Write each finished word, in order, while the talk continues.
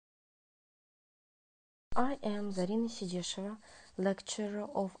I am Sidешova, lecturer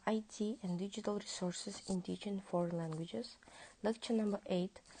of IT and Digital Resources in Teaching Foreign Languages. Lecture number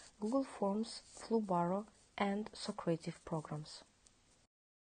 8, Google Forms, Flubaroo, and Socrative programs.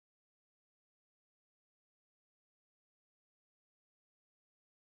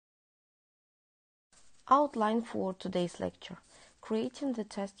 Outline for today's lecture: creating the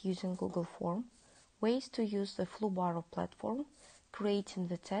test using Google Form, ways to use the Flubaroo platform, creating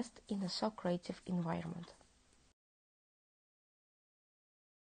the test in a Socrative environment.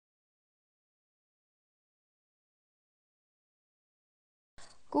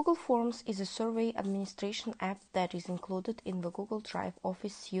 Google Forms is a survey administration app that is included in the Google Drive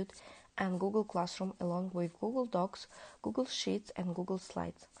Office suite and Google Classroom along with Google Docs, Google Sheets, and Google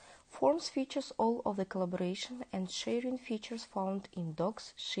Slides. Forms features all of the collaboration and sharing features found in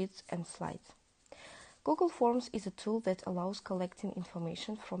Docs, Sheets, and Slides. Google Forms is a tool that allows collecting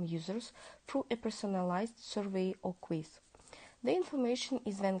information from users through a personalized survey or quiz. The information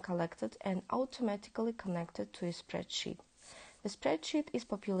is then collected and automatically connected to a spreadsheet. The spreadsheet is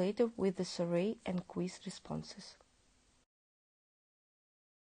populated with the survey and quiz responses.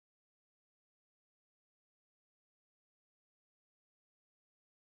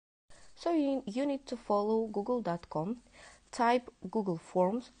 So you need to follow google.com, type Google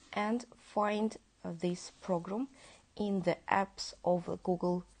Forms, and find this program in the apps of the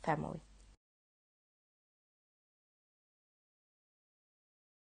Google family.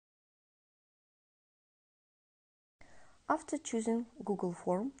 After choosing Google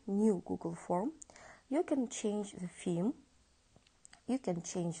Form, new Google Form, you can change the theme, you can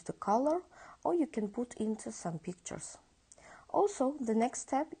change the color, or you can put into some pictures. Also, the next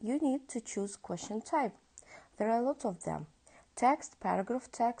step, you need to choose question type. There are a lot of them: text,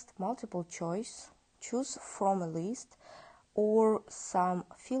 paragraph text, multiple choice, choose from a list, or some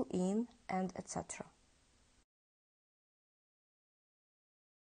fill in, and etc.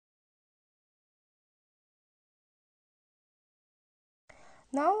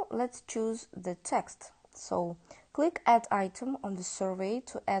 Now let's choose the text. So click Add Item on the survey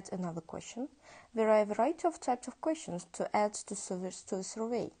to add another question. There are a variety of types of questions to add to the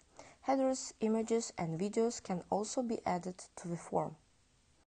survey. Headers, images, and videos can also be added to the form.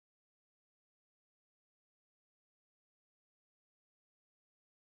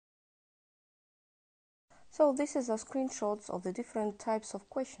 So this is a screenshots of the different types of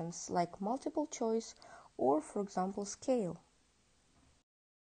questions, like multiple choice or, for example, scale.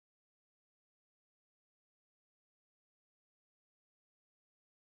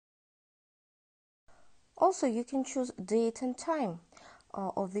 Also, you can choose date and time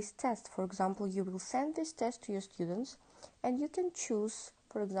of this test. For example, you will send this test to your students, and you can choose,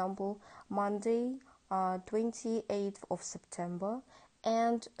 for example, Monday, 28th of September,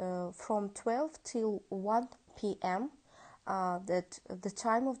 and from 12 till 1 p.m. That the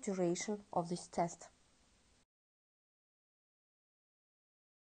time of duration of this test.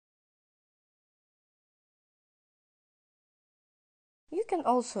 You can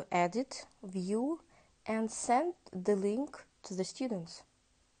also edit, view, and send the link to the students.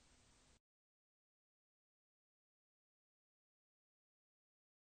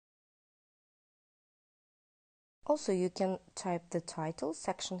 Also, you can type the title,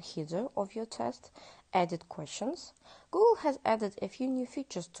 section header of your test, edit questions. Google has added a few new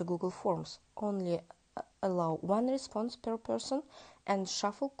features to Google Forms: only allow one response per person and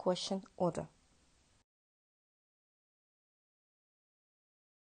shuffle question order.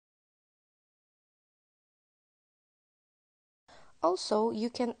 Also,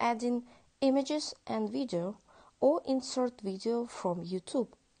 you can add in images and video or insert video from YouTube.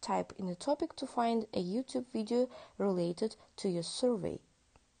 Type in a topic to find a YouTube video related to your survey.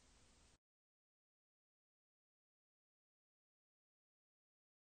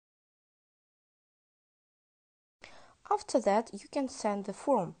 After that, you can send the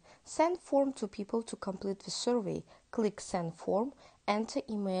form. Send form to people to complete the survey. Click Send Form, enter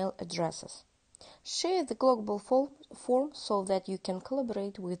email addresses. Share the global form so that you can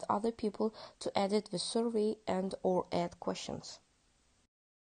collaborate with other people to edit the survey and or add questions.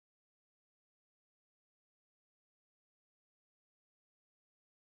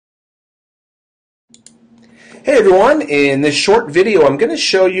 Hey everyone, in this short video I'm going to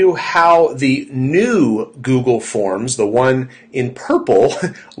show you how the new Google Forms, the one in purple,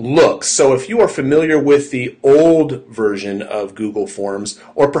 looks. So if you are familiar with the old version of Google Forms,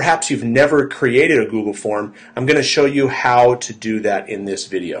 or perhaps you've never created a Google Form, I'm going to show you how to do that in this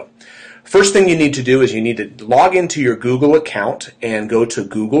video. First thing you need to do is you need to log into your Google account and go to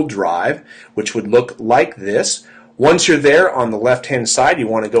Google Drive, which would look like this. Once you're there on the left-hand side, you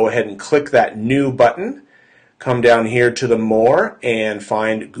want to go ahead and click that New button. Come down here to the More and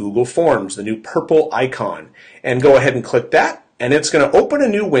find Google Forms, the new purple icon. And go ahead and click that, and it's going to open a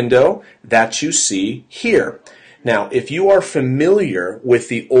new window that you see here. Now, if you are familiar with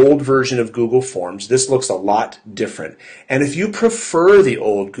the old version of Google Forms, this looks a lot different. And if you prefer the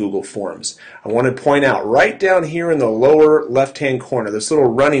old Google Forms, I want to point out right down here in the lower left-hand corner, this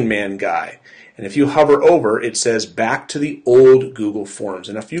little running man guy. And if you hover over, it says Back to the Old Google Forms.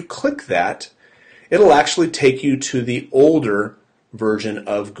 And if you click that, it'll actually take you to the older version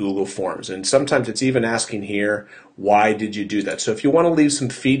of Google Forms. And sometimes it's even asking here, why did you do that? So if you want to leave some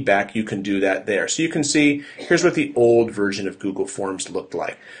feedback, you can do that there. So you can see, here's what the old version of Google Forms looked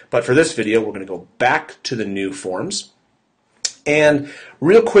like. But for this video, we're going to go back to the new forms. And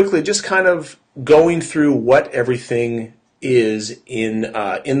real quickly, just kind of going through what everything is in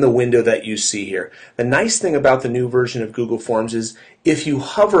the window that you see here. The nice thing about the new version of Google Forms is if you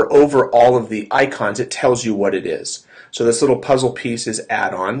hover over all of the icons, it tells you what it is. So this little puzzle piece is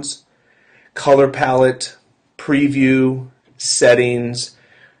add-ons, color palette, preview, settings.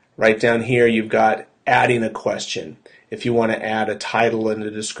 Right down here you've got adding a question. If you want to add a title and a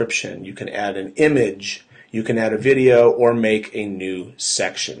description, you can add an image, you can add a video, or make a new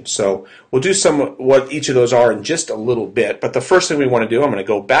section. So we'll do what each of those are in just a little bit, but the first thing we want to do, I'm going to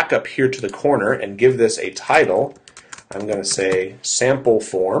go back up here to the corner and give this a title. I'm going to say sample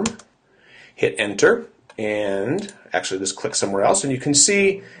form, hit enter, and actually just click somewhere else, and you can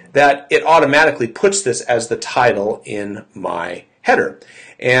see that it automatically puts this as the title in my header.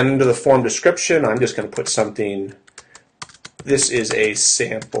 And under the form description, I'm just going to put something, this is a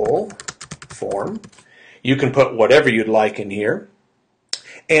sample form. You can put whatever you'd like in here.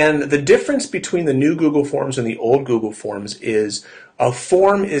 And the difference between the new Google Forms and the old Google Forms is a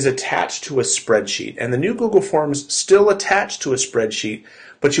form is attached to a spreadsheet. And the new Google Forms still attached to a spreadsheet,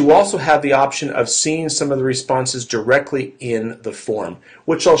 but you also have the option of seeing some of the responses directly in the form,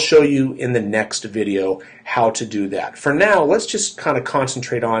 which I'll show you in the next video how to do that. For now, let's just kind of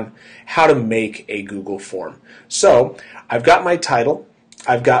concentrate on how to make a Google form. So I've got my title,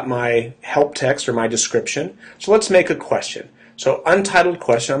 I've got my help text or my description, so let's make a question. So untitled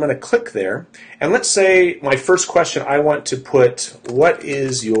question, I'm going to click there, and let's say my first question I want to put, what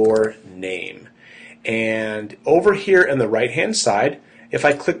is your name? And over here on the right hand side, if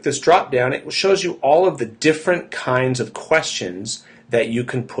I click this drop down, it shows you all of the different kinds of questions that you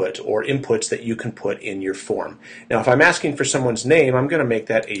can put, or inputs that you can put in your form. Now if I'm asking for someone's name, I'm going to make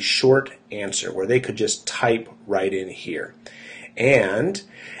that a short answer where they could just type right in here. And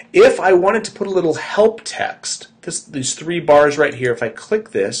if I wanted to put a little help text, these 3 bars right here, if I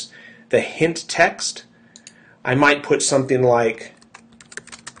click this, the hint text, I might put something like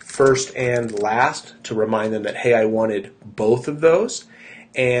first and last to remind them that, hey, I wanted both of those.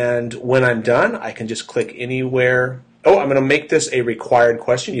 And when I'm done, I can just click anywhere. Oh, I'm going to make this a required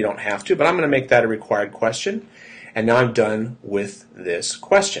question. You don't have to, but I'm going to make that a required question. And now I'm done with this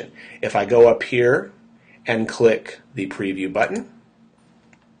question. If I go up here and click the preview button,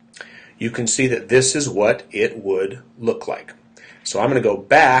 you can see that this is what it would look like. So I'm going to go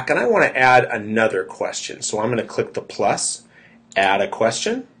back and I want to add another question. So I'm going to click the plus, add a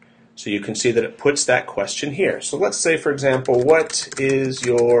question. So you can see that it puts that question here. So let's say, for example, what is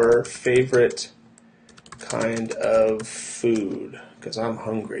your favorite kind of food? Because I'm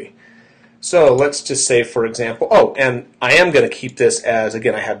hungry. So let's just say, for example, oh, and I am going to keep this as,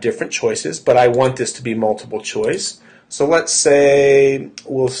 again, I have different choices, but I want this to be multiple choice. So let's say,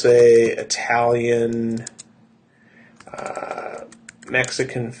 we'll say Italian,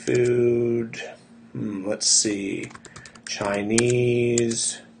 Mexican food, let's see,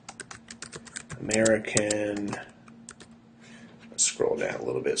 Chinese, American, let's scroll down a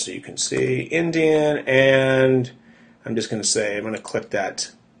little bit so you can see, Indian, and I'm just going to say, I'm going to click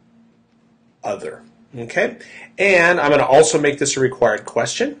that other. Okay, and I'm going to also make this a required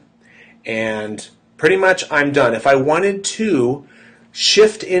question, and pretty much I'm done. If I wanted to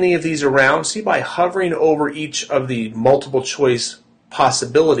shift any of these around, see, by hovering over each of the multiple choice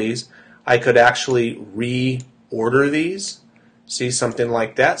possibilities, I could actually reorder these. See, something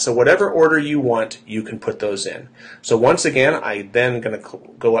like that. So whatever order you want, you can put those in. So once again, I'm then going to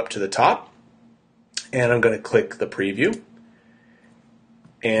go up to the top, and I'm going to click the preview.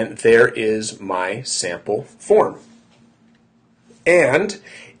 And there is my sample form. And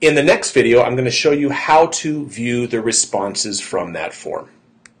in the next video, I'm going to show you how to view the responses from that form.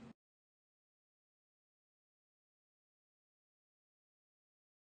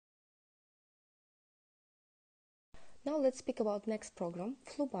 Now let's speak about next program,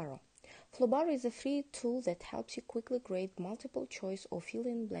 Flubaroo. Flubaroo is a free tool that helps you quickly grade multiple choice or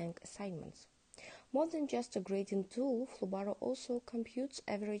fill-in-blank assignments. More than just a grading tool, Flubaroo also computes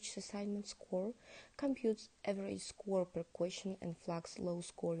average assignment score, computes average score per question and flags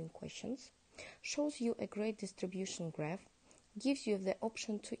low-scoring questions, shows you a grade distribution graph, gives you the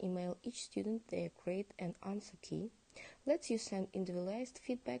option to email each student their grade and answer key, lets you send individualized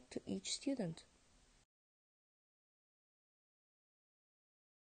feedback to each student.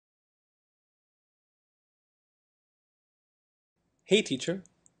 Hey teacher,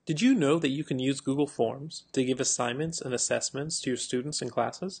 did you know that you can use Google Forms to give assignments and assessments to your students and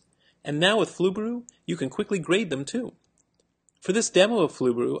classes? And now with Flubaroo, you can quickly grade them too. For this demo of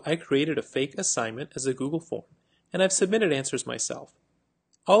Flubaroo, I created a fake assignment as a Google form, and I've submitted answers myself.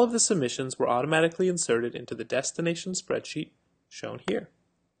 All of the submissions were automatically inserted into the destination spreadsheet shown here.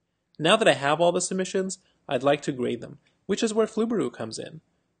 Now that I have all the submissions, I'd like to grade them, which is where Flubaroo comes in.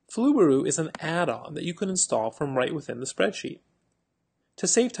 Flubaroo is an add-on that you can install from right within the spreadsheet. To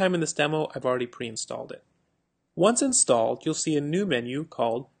save time in this demo, I've already pre-installed it. Once installed, you'll see a new menu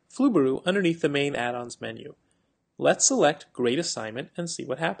called Flubaroo underneath the main add-ons menu. Let's select Grade Assignment and see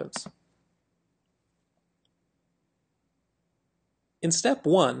what happens. In step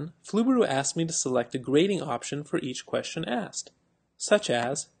 1, Flubaroo asks me to select a grading option for each question asked, such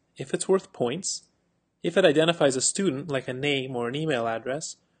as if it's worth points, if it identifies a student like a name or an email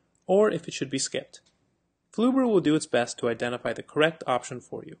address, or if it should be skipped. Flubaroo will do its best to identify the correct option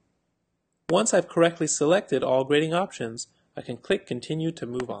for you. Once I've correctly selected all grading options, I can click Continue to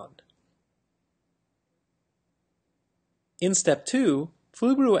move on. In step 2,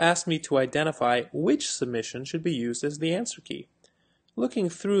 Flubaroo asked me to identify which submission should be used as the answer key. Looking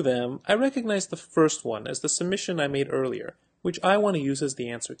through them, I recognize the first one as the submission I made earlier, which I want to use as the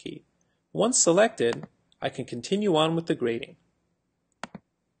answer key. Once selected, I can continue on with the grading.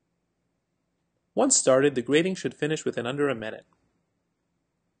 Once started, the grading should finish within under a minute.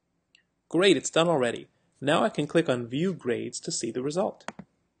 Great, it's done already. Now I can click on View Grades to see the result.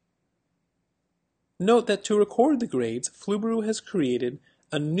 Note that to record the grades, Flubaroo has created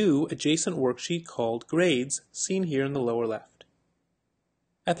a new adjacent worksheet called Grades, seen here in the lower left.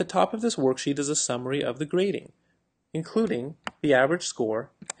 At the top of this worksheet is a summary of the grading, including the average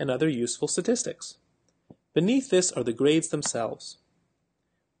score and other useful statistics. Beneath this are the grades themselves,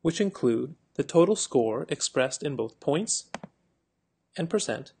 which include the total score expressed in both points and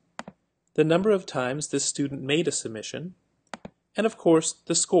percent, the number of times this student made a submission, and of course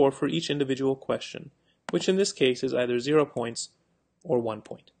the score for each individual question, which in this case is either 0 points or 1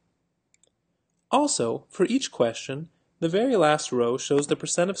 point. Also, for each question, the very last row shows the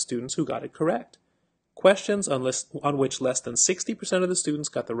percent of students who got it correct. Questions on which less than 60% of the students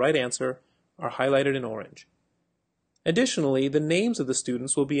got the right answer are highlighted in orange. Additionally, the names of the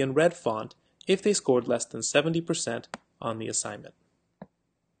students will be in red font if they scored less than 70% on the assignment.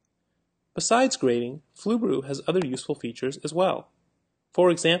 Besides grading, Flubaroo has other useful features as well.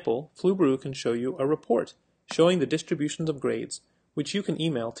 For example, Flubaroo can show you a report showing the distributions of grades, which you can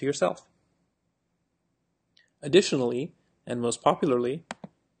email to yourself. Additionally, and most popularly,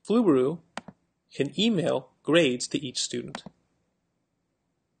 Flubaroo can email grades to each student.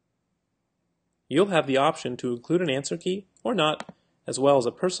 You'll have the option to include an answer key or not, as well as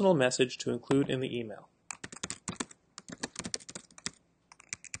a personal message to include in the email.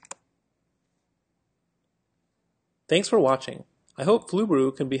 Thanks for watching. I hope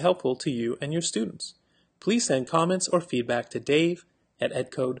Flubaroo can be helpful to you and your students. Please send comments or feedback to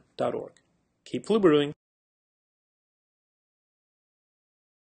dave@edcode.org. Keep Flubarooing!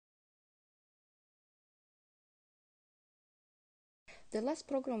 The last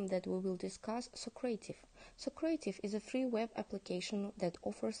program that we will discuss, Socrative. Socrative is a free web application that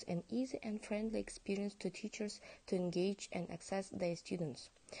offers an easy and friendly experience to teachers to engage and access their students.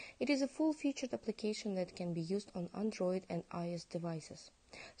 It is a full-featured application that can be used on Android and iOS devices.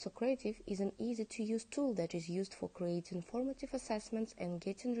 Socrative is an easy-to-use tool that is used for creating formative assessments and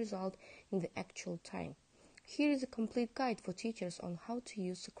getting results in the actual time. Here is a complete guide for teachers on how to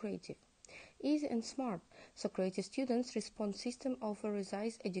use Socrative. Easy and smart, Socrative students respond system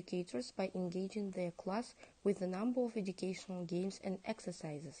authorized educators by engaging their class with a number of educational games and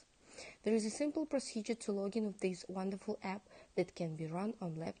exercises. There is a simple procedure to log in with this wonderful app that can be run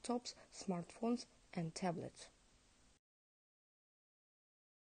on laptops, smartphones, and tablets.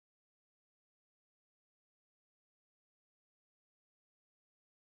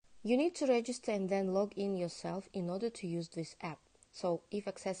 You need to register and then log in yourself in order to use this app. So, if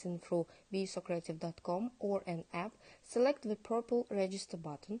accessing through besocrative.com or an app, select the purple Register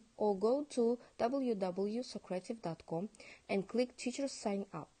button or go to www.socrative.com and click Teachers Sign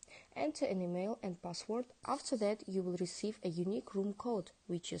Up. Enter an email and password. After that, you will receive a unique room code,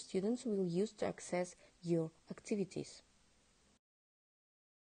 which your students will use to access your activities.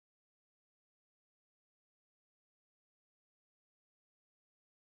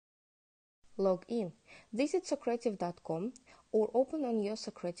 Log in. Visit Socrative.com or open on your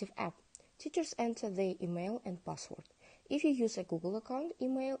Socrative app. Teachers enter their email and password. If you use a Google account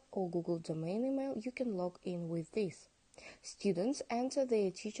email or Google domain email, you can log in with this. Students enter their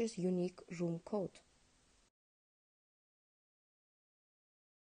teacher's unique room code.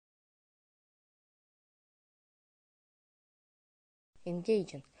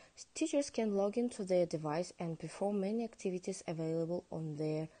 Engaging. Teachers can log into their device and perform many activities available on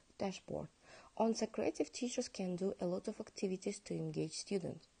their dashboard. On Socrative, teachers can do a lot of activities to engage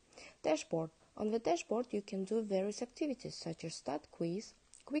students. Dashboard. On the dashboard, you can do various activities such as start quiz,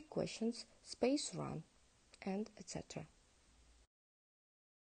 quick questions, space run, and etc.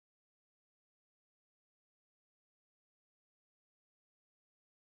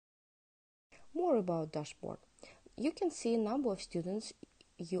 More about dashboard. You can see a number of students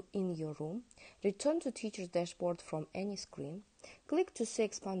in your room. Return to teacher's dashboard from any screen. Click to see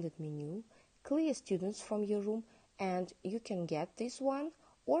expanded menu. Clear students from your room, and you can get this one,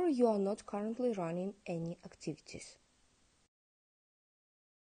 or you are not currently running any activities.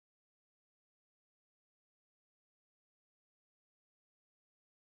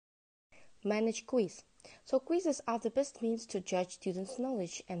 Manage quiz. So quizzes are the best means to judge students'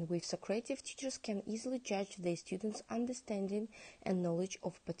 knowledge, and with Socrative, teachers can easily judge their students' understanding and knowledge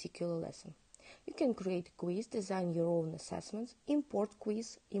of a particular lesson. You can create quiz, design your own assessments, import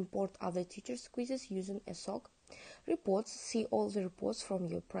quiz, import other teachers' quizzes using a SOC, reports, see all the reports from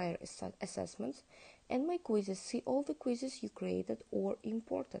your prior assessments, and my quizzes, see all the quizzes you created or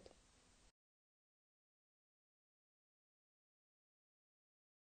imported.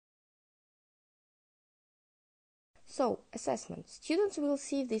 So, assessment. Students will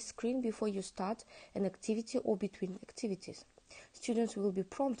see this screen before you start an activity or between activities. Students will be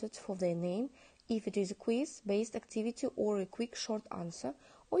prompted for their name if it is a quiz-based activity or a quick short answer,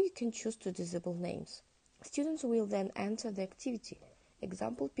 or you can choose to disable names. Students will then enter the activity.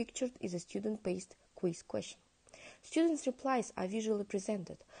 Example pictured is a student-based quiz question. Students' replies are visually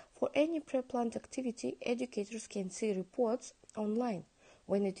presented. For any pre-planned activity, educators can see reports online.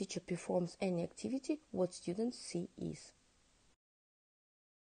 When a teacher performs any activity, what students see is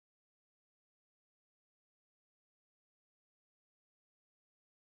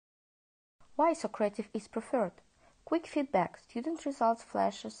why Socrative is preferred. Quick feedback. Student results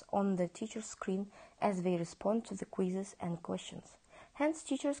flashes on the teacher's screen as they respond to the quizzes and questions. Hence,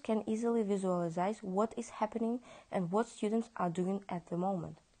 teachers can easily visualize what is happening and what students are doing at the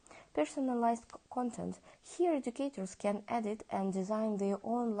moment. Personalized content. Here, educators can edit and design their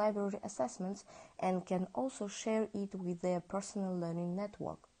own library assessments and can also share it with their personal learning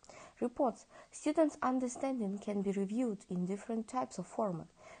network. Reports. Students' understanding can be reviewed in different types of format.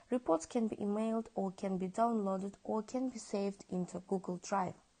 Reports can be emailed or can be downloaded or can be saved into Google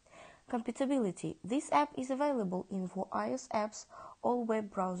Drive. Compatibility. This app is available for iOS apps, all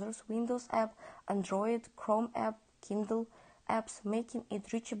web browsers, Windows app, Android, Chrome app, Kindle apps, making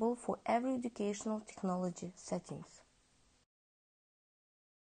it reachable for every educational technology settings.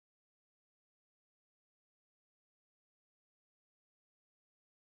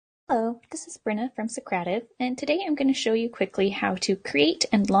 Hello, this is Brenna from Socrative, and today I'm going to show you quickly how to create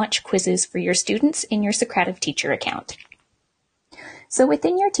and launch quizzes for your students in your Socrative teacher account. So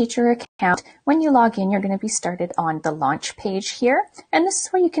within your teacher account, when you log in, you're going to be started on the launch page here, and this is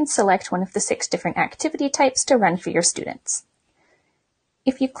where you can select one of the 6 different activity types to run for your students.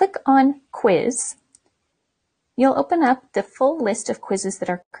 If you click on Quiz, you'll open up the full list of quizzes that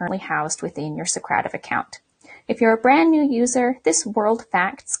are currently housed within your Socrative account. If you're a brand new user, this World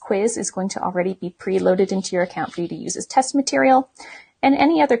Facts quiz is going to already be preloaded into your account for you to use as test material, and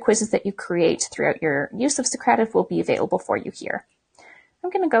any other quizzes that you create throughout your use of Socrative will be available for you here. I'm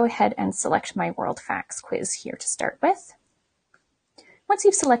going to go ahead and select my World Facts quiz here to start with. Once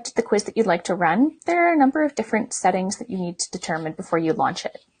you've selected the quiz that you'd like to run, there are a number of different settings that you need to determine before you launch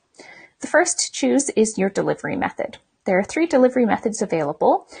it. The first to choose is your delivery method. There are 3 delivery methods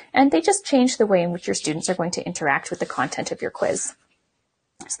available, and they just change the way in which your students are going to interact with the content of your quiz.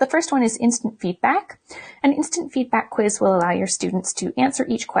 So the first one is instant feedback. An instant feedback quiz will allow your students to answer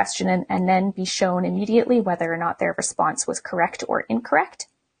each question and then be shown immediately whether or not their response was correct or incorrect.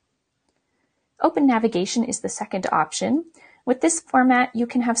 Open navigation is the second option. With this format, you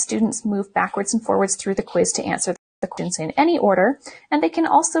can have students move backwards and forwards through the quiz to answer the questions in any order, and they can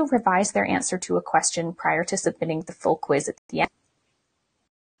also revise their answer to a question prior to submitting the full quiz at the end.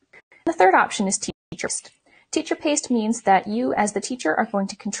 The third option is teacher-based. Teacher-paced means that you, as the teacher, are going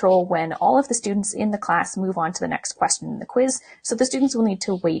to control when all of the students in the class move on to the next question in the quiz, so the students will need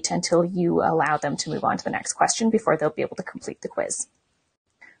to wait until you allow them to move on to the next question before they'll be able to complete the quiz.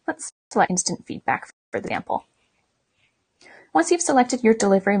 Let's select instant feedback for the example. Once you've selected your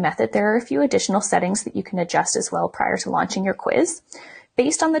delivery method, there are a few additional settings that you can adjust as well prior to launching your quiz.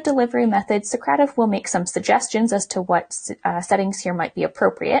 Based on the delivery method, Socrative will make some suggestions as to what settings here might be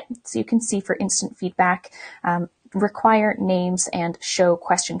appropriate. So you can see for instant feedback, require names and show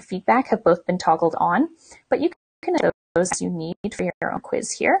question feedback have both been toggled on, but you can adjust those as you need for your own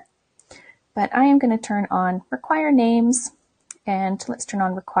quiz here. But I am going to turn on require names, and let's turn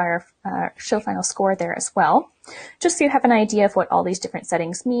on require show final score there as well, just so you have an idea of what all these different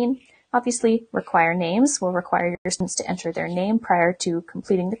settings mean. Obviously, require names will require your students to enter their name prior to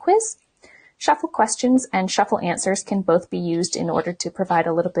completing the quiz. Shuffle questions and shuffle answers can both be used in order to provide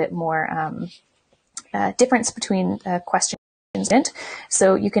a little bit more difference between questions.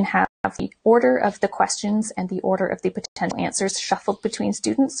 So you can have the order of the questions and the order of the potential answers shuffled between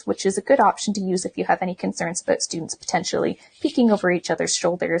students, which is a good option to use if you have any concerns about students potentially peeking over each other's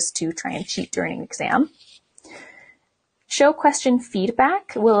shoulders to try and cheat during an exam. Show question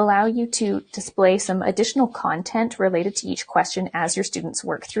feedback will allow you to display some additional content related to each question as your students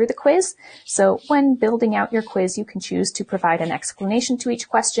work through the quiz. So when building out your quiz, you can choose to provide an explanation to each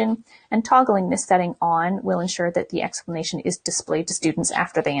question, and toggling this setting on will ensure that the explanation is displayed to students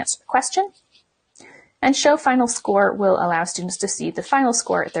after they answer the question. And show final score will allow students to see the final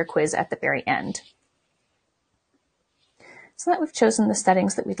score at their quiz at the very end. So that we've chosen the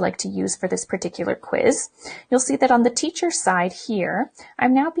settings that we'd like to use for this particular quiz, you'll see that on the teacher side here,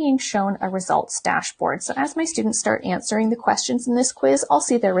 I'm now being shown a results dashboard. So as my students start answering the questions in this quiz, I'll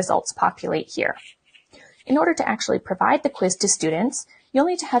see their results populate here. In order to actually provide the quiz to students, you'll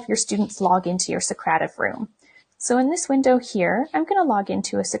need to have your students log into your Socrative room. So in this window here, I'm going to log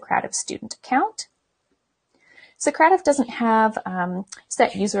into a Socrative student account. Socrative doesn't have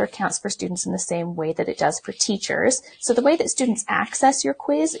set user accounts for students in the same way that it does for teachers. So the way that students access your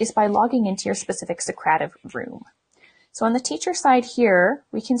quiz is by logging into your specific Socrative room. So on the teacher side here,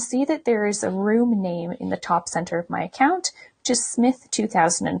 we can see that there is a room name in the top center of my account, which is Smith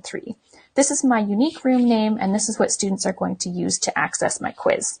 2003. This is my unique room name, and this is what students are going to use to access my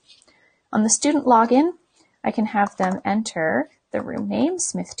quiz. On the student login, I can have them enter the room name,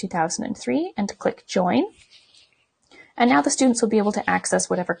 Smith 2003, and click Join. And now the students will be able to access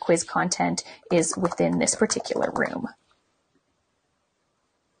whatever quiz content is within this particular room.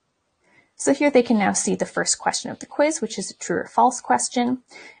 So here they can now see the first question of the quiz, which is a true or false question.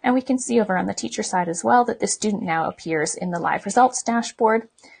 And we can see over on the teacher side as well that the student now appears in the live results dashboard.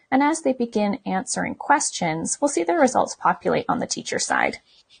 And as they begin answering questions, we'll see their results populate on the teacher side.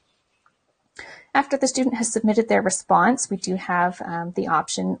 After the student has submitted their response, we do have the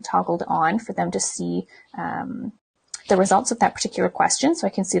option toggled on for them to see the results of that particular question, so I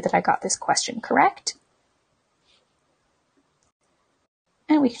can see that I got this question correct.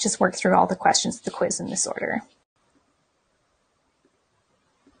 And we can just work through all the questions of the quiz in this order.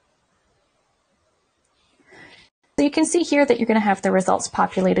 So you can see here that you're going to have the results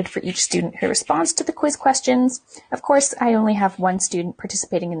populated for each student who responds to the quiz questions. Of course, I only have one student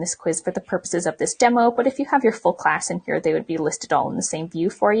participating in this quiz for the purposes of this demo, but if you have your full class in here, they would be listed all in the same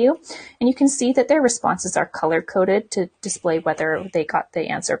view for you. And you can see that their responses are color-coded to display whether they got the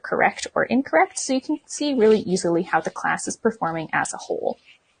answer correct or incorrect, so you can see really easily how the class is performing as a whole.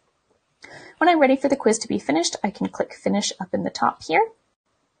 When I'm ready for the quiz to be finished, I can click Finish up in the top here.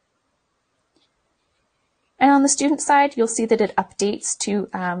 And on the student side, you'll see that it updates to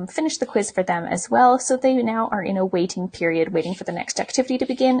finish the quiz for them as well. So they now are in a waiting period, waiting for the next activity to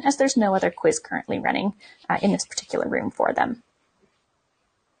begin, as there's no other quiz currently running in this particular room for them.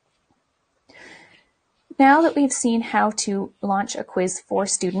 Now that we've seen how to launch a quiz for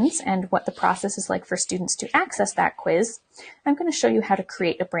students and what the process is like for students to access that quiz, I'm going to show you how to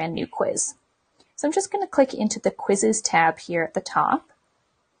create a brand new quiz. So I'm just going to click into the Quizzes tab here at the top.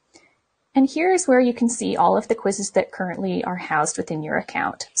 And here is where you can see all of the quizzes that currently are housed within your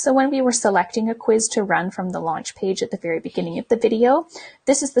account. So when we were selecting a quiz to run from the launch page at the very beginning of the video,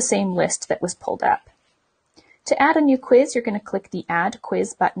 this is the same list that was pulled up. To add a new quiz, you're going to click the Add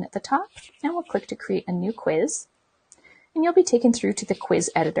Quiz button at the top, and we'll click to create a new quiz. And you'll be taken through to the quiz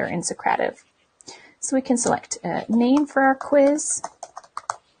editor in Socrative. So we can select a name for our quiz.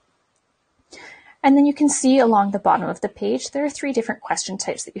 And then you can see along the bottom of the page, there are 3 different question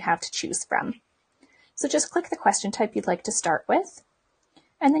types that you have to choose from. So just click the question type you'd like to start with,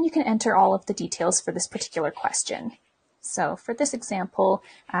 and then you can enter all of the details for this particular question. So for this example,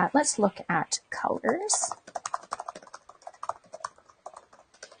 let's look at colors.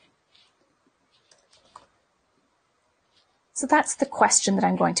 So that's the question that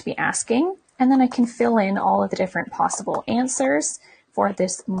I'm going to be asking, and then I can fill in all of the different possible answers for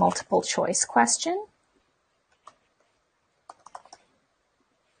this multiple choice question.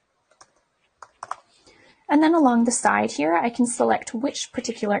 And then along the side here, I can select which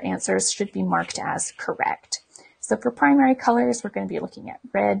particular answers should be marked as correct. So for primary colors, we're going to be looking at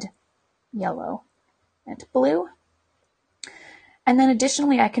red, yellow, and blue. And then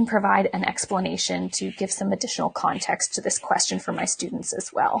additionally, I can provide an explanation to give some additional context to this question for my students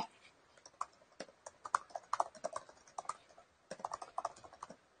as well.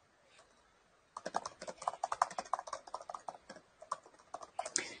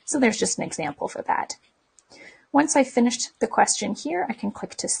 So there's just an example for that. Once I've finished the question here, I can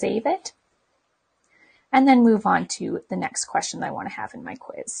click to save it, and then move on to the next question that I want to have in my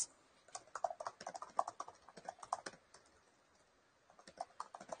quiz.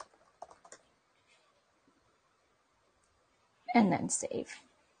 And then save.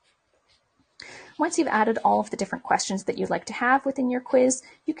 Once you've added all of the different questions that you'd like to have within your quiz,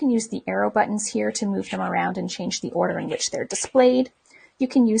 you can use the arrow buttons here to move them around and change the order in which they're displayed. You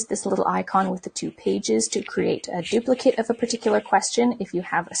can use this little icon with the 2 pages to create a duplicate of a particular question if you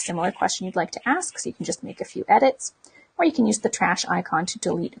have a similar question you'd like to ask, so you can just make a few edits, or you can use the trash icon to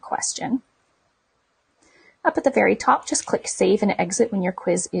delete a question. Up at the very top, just click Save and Exit when your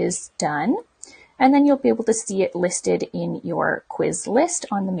quiz is done, and then you'll be able to see it listed in your quiz list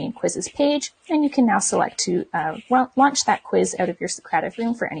on the main quizzes page, and you can now select to launch that quiz out of your Socrative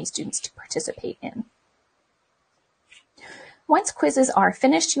room for any students to participate in. Once quizzes are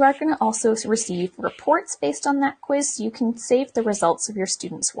finished, you are going to also receive reports based on that quiz, so you can save the results of your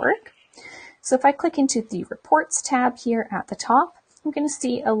students' work. So if I click into the Reports tab here at the top, I'm going to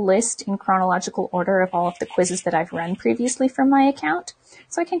see a list in chronological order of all of the quizzes that I've run previously from my account,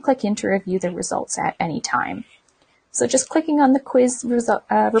 so I can click in to review the results at any time. So just clicking on the quiz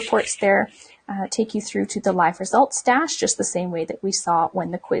reports there take you through to the live results dash, just the same way that we saw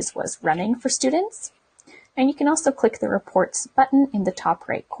when the quiz was running for students. And you can also click the Reports button in the top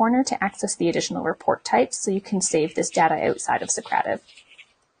right corner to access the additional report types, so you can save this data outside of Socrative.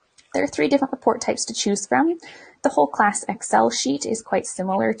 There are 3 different report types to choose from. The whole class Excel sheet is quite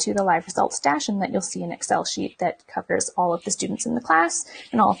similar to the live results dash in that you'll see an Excel sheet that covers all of the students in the class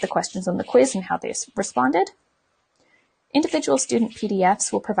and all of the questions on the quiz and how they responded. Individual student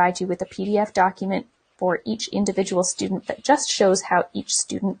PDFs will provide you with a PDF document for each individual student that just shows how each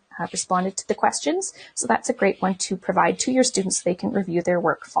student responded to the questions. So that's a great one to provide to your students so they can review their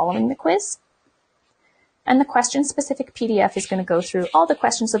work following the quiz. And the question-specific PDF is going to go through all the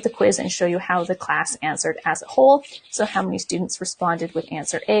questions of the quiz and show you how the class answered as a whole. So how many students responded with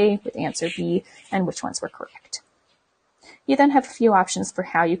answer A, with answer B, and which ones were correct. You then have a few options for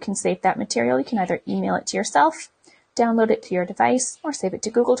how you can save that material. You can either email it to yourself, download it to your device, or save it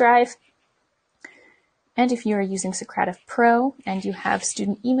to Google Drive. And if you are using Socrative Pro and you have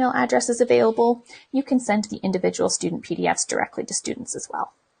student email addresses available, you can send the individual student PDFs directly to students as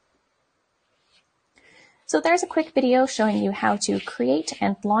well. So there's a quick video showing you how to create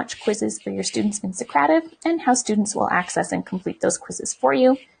and launch quizzes for your students in Socrative and how students will access and complete those quizzes for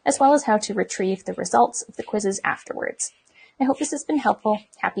you, as well as how to retrieve the results of the quizzes afterwards. I hope this has been helpful.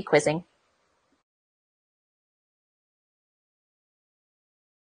 Happy quizzing!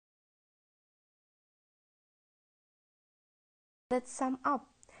 Let's sum up.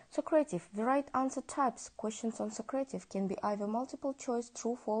 Socrative, the right answer types. Questions on Socrative can be either multiple choice,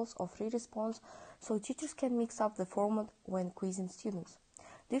 true, false, or free response, so teachers can mix up the format when quizzing students.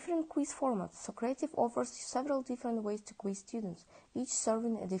 Different quiz formats. Socrative offers several different ways to quiz students, each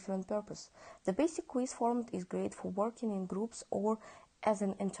serving a different purpose. The basic quiz format is great for working in groups or as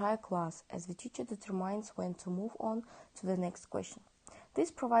an entire class, as the teacher determines when to move on to the next question. This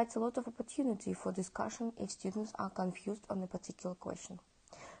provides a lot of opportunity for discussion if students are confused on a particular question.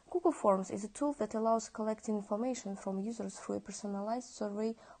 Google Forms is a tool that allows collecting information from users through a personalized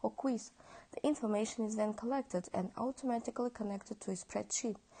survey or quiz. The information is then collected and automatically connected to a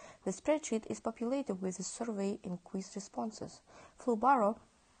spreadsheet. The spreadsheet is populated with the survey and quiz responses. Flubaroo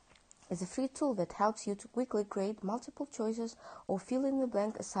is a free tool that helps you to quickly create multiple choices or fill in the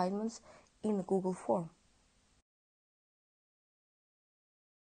blank assignments in a Google form.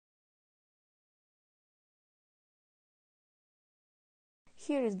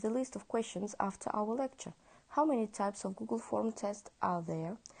 Here is the list of questions after our lecture. How many types of Google Form tests are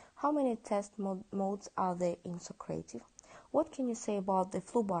there? How many test modes are there in Socrative? What can you say about the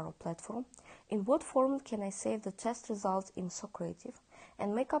Flubaroo platform? In what format can I save the test results in Socrative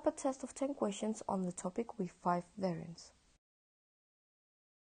and make up a test of 10 questions on the topic with 5 variants?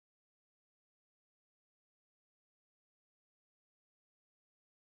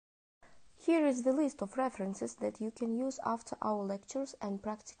 Here is the list of references that you can use after our lectures and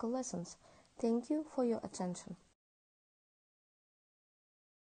practical lessons. Thank you for your attention.